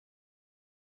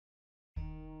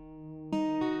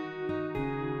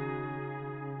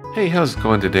Hey, how's it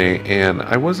going today? And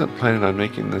I wasn't planning on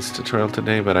making this tutorial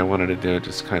today, but I wanted to do it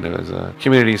just kind of as a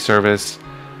community service.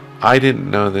 I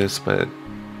didn't know this, but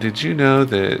did you know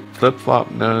that flip-flop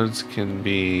nodes can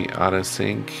be out of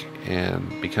sync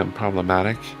and become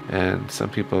problematic? And some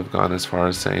people have gone as far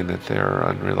as saying that they're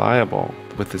unreliable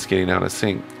with this getting out of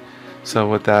sync. So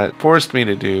what that forced me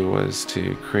to do was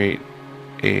to create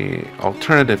a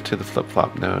alternative to the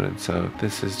flip-flop node, and so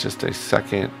this is just a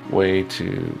second way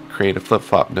to create a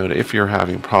flip-flop node if you're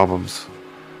having problems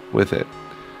with it.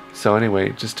 So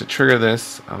anyway, just to trigger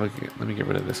this, let me get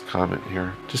rid of this comment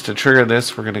here. Just to trigger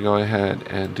this, we're going to go ahead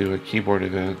and do a keyboard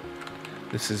event.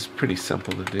 This is pretty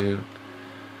simple to do,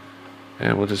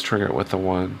 and we'll just trigger it with a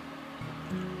 1.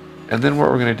 And then what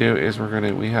we're going to do is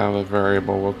we have a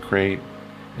variable we'll create,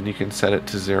 and you can set it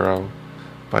to 0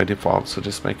 by default, so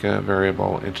just make a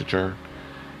variable integer,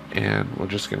 and we're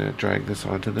just going to drag this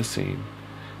onto the scene,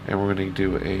 and we're going to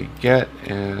do a get,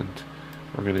 and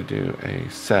we're going to do a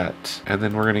set, and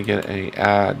then we're going to get a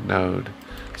add node.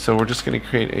 So we're just going to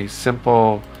create a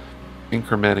simple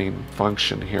incrementing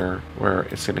function here where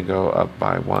it's going to go up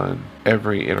by 1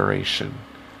 every iteration,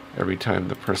 every time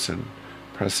the person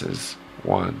presses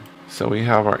 1. So we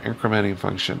have our incrementing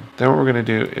function. Then what we're going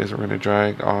to do is we're going to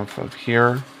drag off of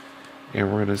here, and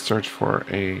we're going to search for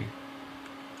a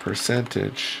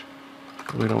percentage.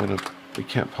 We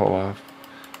can't pull off.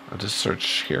 I'll just search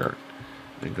here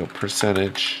and go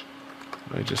percentage.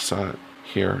 I just saw it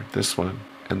here, this one.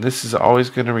 And this is always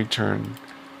going to return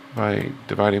by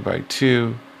dividing by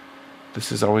 2.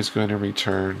 This is always going to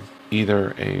return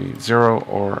either a 0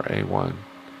 or a 1.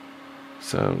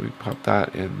 So we pop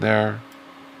that in there.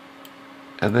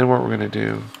 And then what we're going to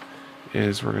do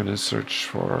is we're going to search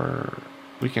for,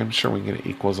 I'm sure we can get it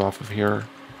equals off of here.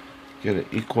 Get it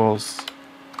equals,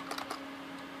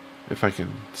 if I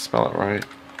can spell it right,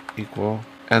 equal.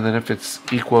 And then if it's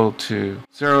equal to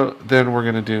 0, then we're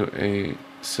going to do a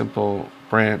simple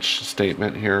branch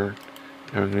statement here.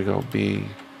 And we're going to go B,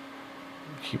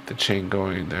 keep the chain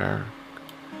going there.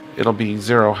 It'll be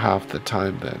 0 half the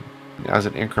time then. As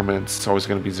it increments, it's always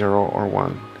going to be 0 or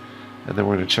 1. And then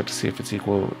we're going to check to see if it's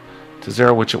equal to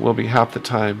 0, which it will be half the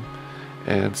time.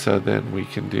 And so then we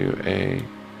can do a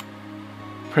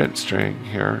print string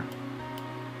here.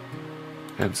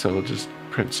 And so we'll just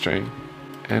print string.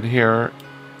 And here,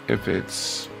 if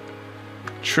it's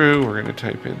true, we're going to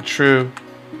type in true.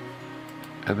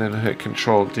 And then hit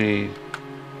Control D,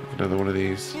 another one of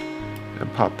these,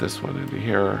 and pop this one into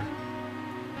here.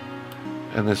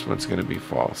 And this one's going to be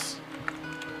false.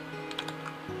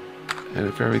 And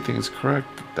if everything is correct,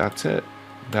 that's it.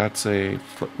 That's a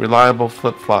reliable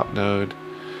flip-flop node.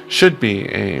 Should be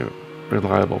a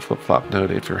reliable flip-flop node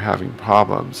if you're having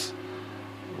problems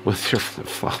with your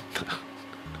flip-flop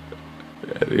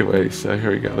node. Anyway, so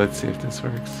here we go. Let's see if this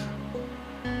works.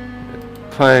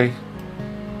 Play.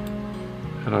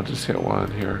 And I'll just hit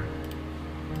 1 here.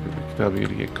 W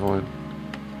to get going.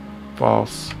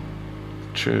 False.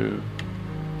 True.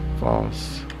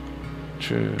 False.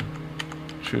 True.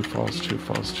 True, false, true,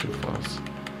 false, true, false.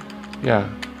 Yeah.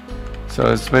 So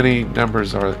as many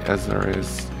numbers as there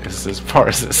is as far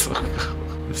as this will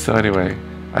go. So anyway,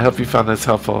 I hope you found this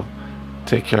helpful.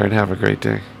 Take care and have a great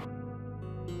day.